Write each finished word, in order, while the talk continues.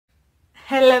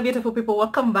Hello beautiful people,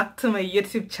 welcome back to my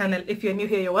YouTube channel. If you're new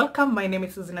here, you're welcome. My name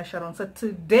is Rosina Sharon. So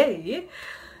today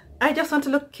I just want to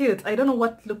look cute. I don't know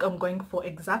what look I'm going for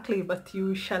exactly, but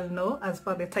you shall know as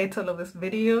per the title of this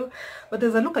video. But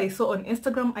there's a look I saw on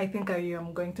Instagram. I think I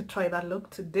am going to try that look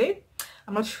today.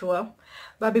 I'm not sure,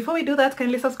 but before we do that,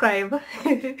 kindly subscribe.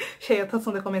 Share your thoughts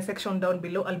on the comment section down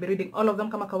below. I'll be reading all of them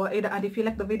kama kawaida, and if you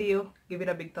like the video, give it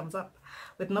a big thumbs up.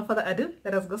 With no further ado,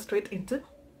 let us go straight into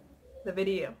the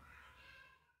video.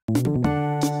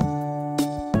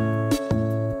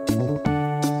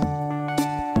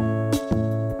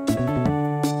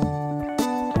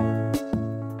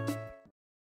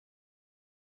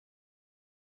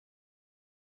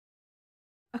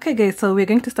 Okay guys, so we're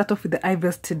going to start off with the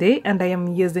eyebrows today, and I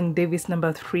am using Davis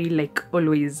number 3 like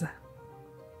always.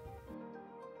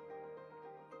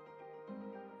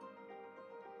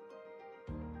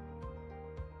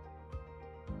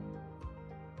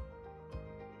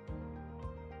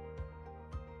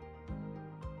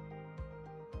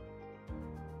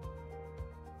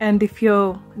 And if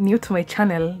you're new to my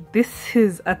channel, this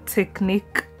is a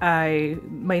technique,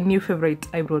 my new favorite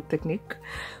eyebrow technique.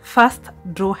 First,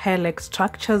 draw hair-like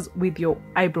structures with your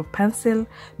eyebrow pencil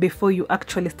before you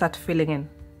actually start filling in.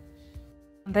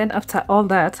 And then after all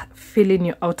that, fill in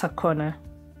your outer corner.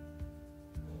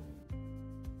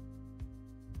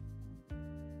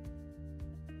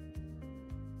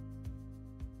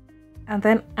 And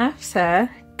then after,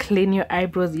 clean your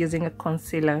eyebrows using a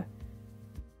concealer.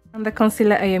 And the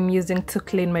concealer I am using to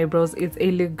clean my brows is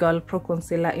a Girl Pro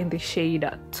Concealer in the shade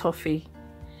Toffee.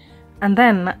 And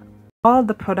then all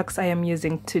the products I am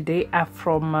using today are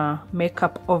from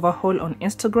Makeup Overhaul on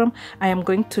Instagram. I am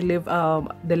going to leave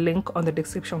the link on the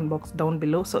description box down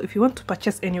below. So if you want to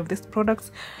purchase any of these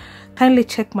products, kindly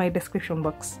check my description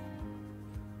box.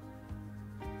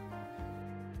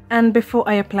 And before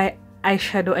I apply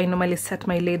eyeshadow, I normally set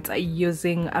my lids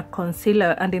using a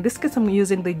concealer, and in this case I'm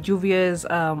using the Juvia's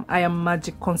I Am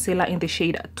Magic concealer in the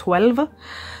shade 12.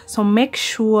 So make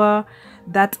sure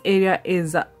that area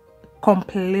is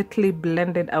completely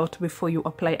blended out before you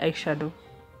apply eyeshadow.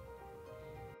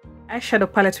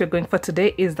 Eyeshadow palette we're going for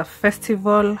today is the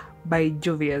Festival by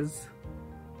Juvia's.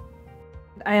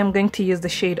 I am going to use the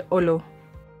shade Olo.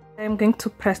 I am going to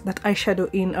press that eyeshadow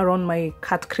in around my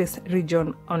cut crease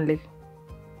region only.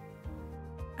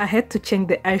 I had to change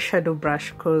the eyeshadow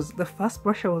brush because the first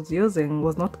brush I was using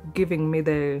was not giving me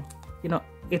the,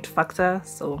 it factor,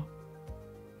 so.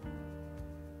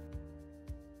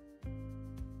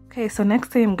 Okay, so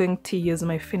next I'm going to use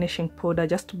my finishing powder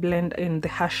just to blend in the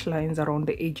harsh lines around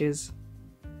the edges.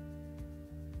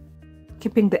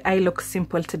 Keeping the eye look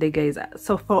simple today, guys.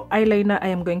 So for eyeliner, I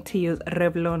am going to use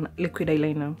Revlon liquid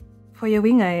eyeliner. For your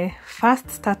wing eye, first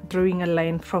start drawing a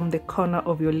line from the corner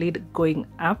of your lid going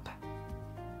up.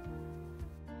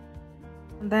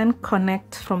 And then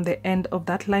connect from the end of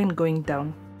that line going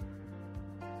down.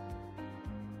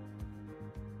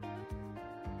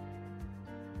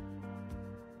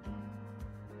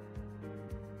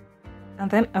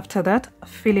 And then after that,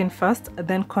 fill in first,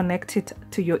 then connect it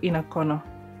to your inner corner.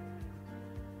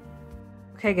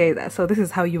 Okay guys, so this is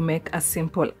how you make a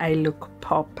simple eye look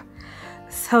pop.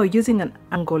 So using an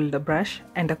angled brush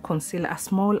and a concealer, a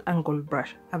small angled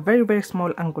brush, a very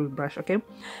small angled brush, okay,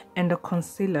 and a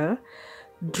concealer,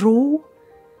 draw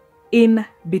in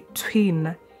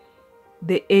between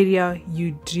the area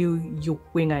you drew your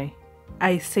wing eye.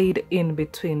 I said in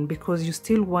between because you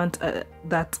still want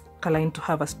that line to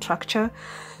have a structure,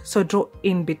 so draw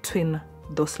in between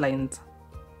those lines.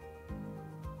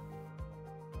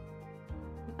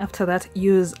 After that,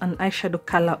 use an eyeshadow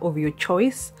color of your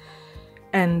choice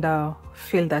and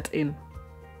fill that in.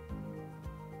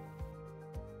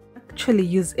 Actually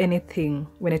use anything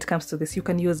when it comes to this. You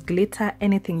can use glitter,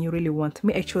 anything you really want.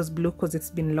 Me, I chose blue because it's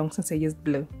been long since I used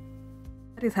blue.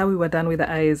 That is how we were done with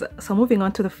the eyes. So moving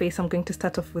on to the face, I'm going to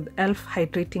start off with e.l.f.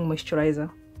 Hydrating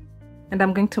Moisturizer. And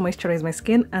I'm going to moisturize my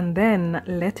skin and then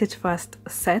let it first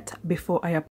set before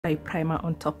I apply primer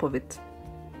on top of it.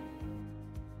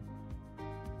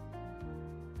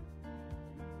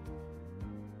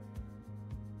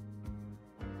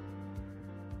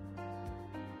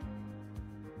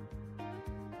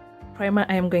 Primer,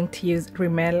 I am going to use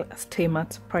Rimmel Stay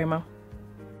Matte Primer.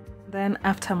 Then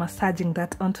after massaging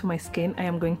that onto my skin, I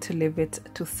am going to leave it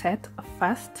to set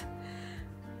first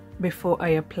before I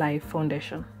apply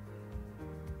foundation.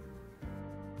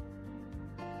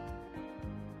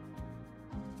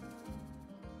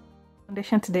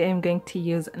 Foundation today I'm going to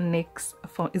use NYX,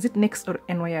 is it NYX or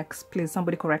NYX? Please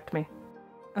somebody correct me.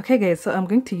 Okay guys, so I'm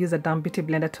going to use a damp beauty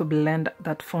blender to blend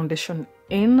that foundation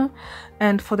in,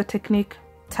 and for the technique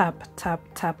tap, tap,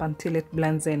 tap until it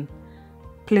blends in.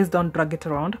 Please don't drag it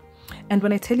around. And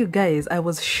when I tell you guys, I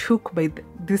was shook by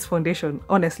this foundation.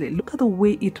 Honestly, look at the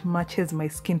way it matches my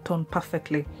skin tone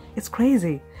perfectly. It's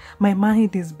crazy. My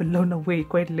mind is blown away,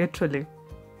 quite literally.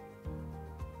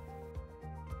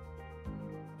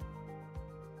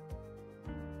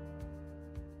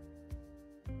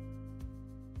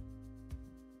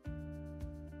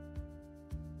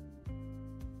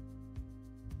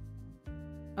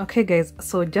 Okay guys,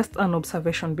 so just an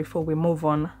observation before we move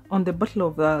on. On the bottle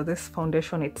of this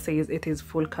foundation, it says it is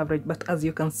full coverage, but as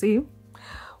you can see,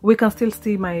 we can still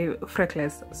see my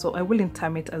freckles, so I wouldn't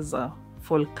term it as a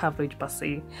full coverage per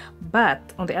se.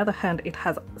 But on the other hand, it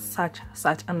has such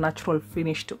a natural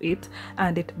finish to it,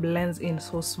 and it blends in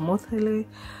so smoothly,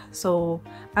 so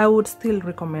I would still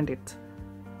recommend it.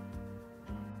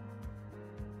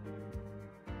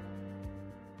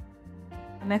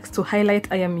 Next, to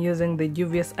highlight, I am using the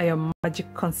Juvias I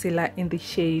Magic Concealer in the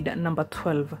shade number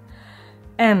 12.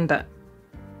 And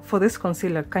for this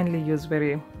concealer, kindly use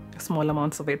very small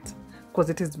amounts of it because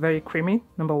it is very creamy,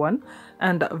 number 1,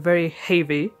 and very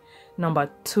heavy, number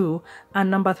 2,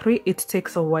 and number 3, it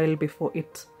takes a while before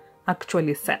it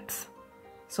actually sets.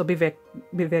 So be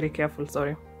very careful,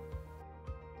 sorry.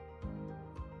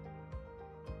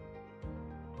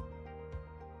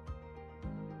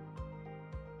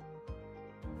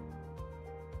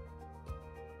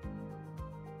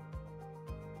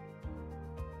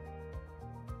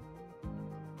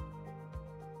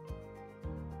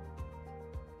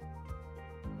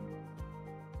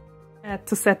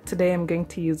 To set today, I'm going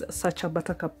to use Sacha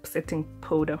Buttercup setting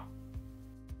powder.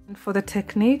 And for the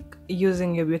technique,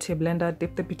 using your beauty blender,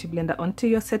 dip the beauty blender onto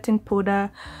your setting powder,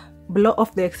 blow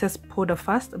off the excess powder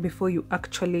first before you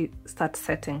actually start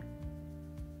setting.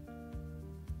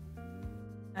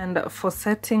 And for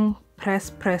setting,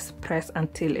 press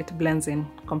until it blends in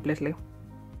completely.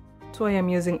 So I am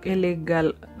using LA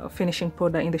Girl finishing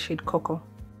powder in the shade Cocoa.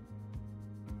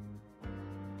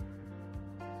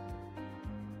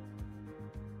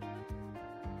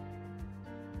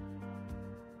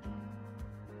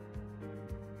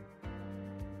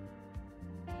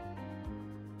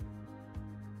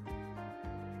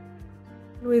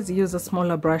 Always use a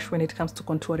smaller brush when it comes to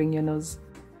contouring your nose.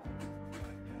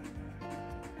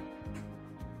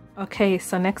 Okay,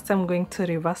 so next I'm going to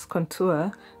reverse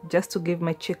contour just to give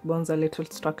my cheekbones a little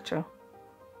structure.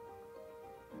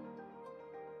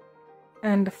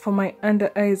 And for my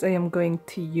under eyes, I am going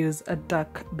to use a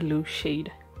dark blue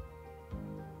shade.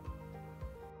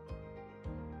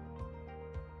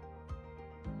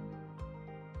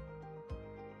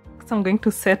 So I'm going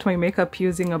to set my makeup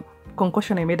using a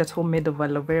concoction I made at home, made of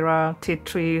aloe vera, tea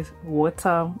tree,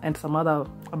 water, and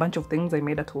a bunch of things I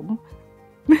made at home.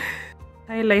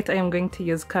 Highlight, I am going to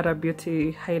use Cara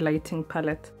Beauty highlighting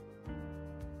palette.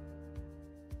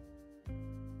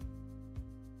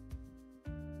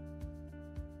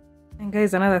 And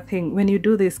guys, another thing, when you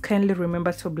do this, kindly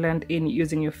remember to blend in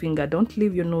using your finger. Don't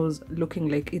leave your nose looking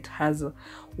like it has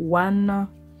one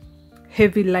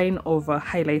heavy line of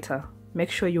highlighter. Make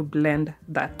sure you blend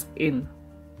that in.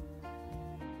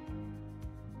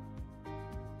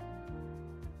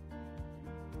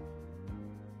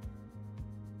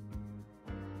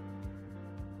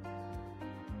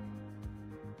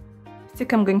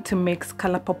 I'm going to mix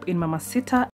Colourpop in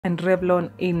Mamacita and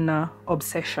Revlon in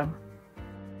Obsession.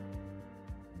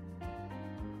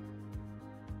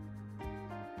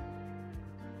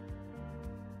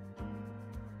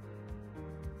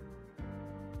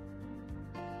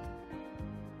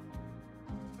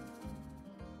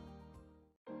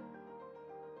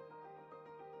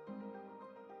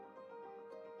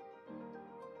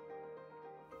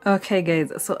 Okay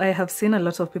guys, so I have seen a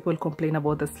lot of people complain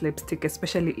about this lipstick,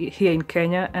 especially here in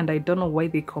Kenya, and I don't know why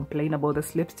they complain about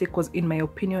this lipstick, because in my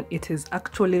opinion it is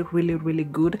actually really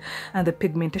good, and the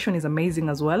pigmentation is amazing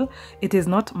as well. It is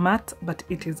not matte, but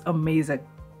it is amazing.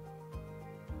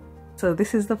 So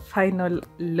this is the final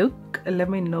look.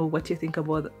 Let me know what you think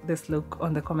about this look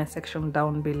on the comment section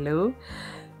down below.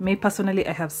 Me personally,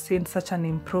 I have seen such an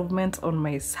improvement on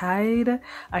my side.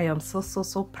 I am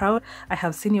so proud. I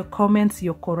have seen your comments,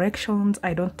 your corrections.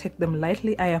 I don't take them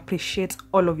lightly. I appreciate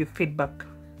all of your feedback.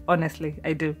 Honestly,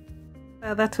 I do.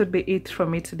 That would be it from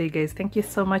me today, guys. Thank you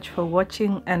so much for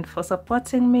watching and for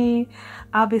supporting me.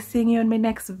 I'll be seeing you in my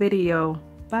next video.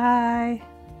 Bye.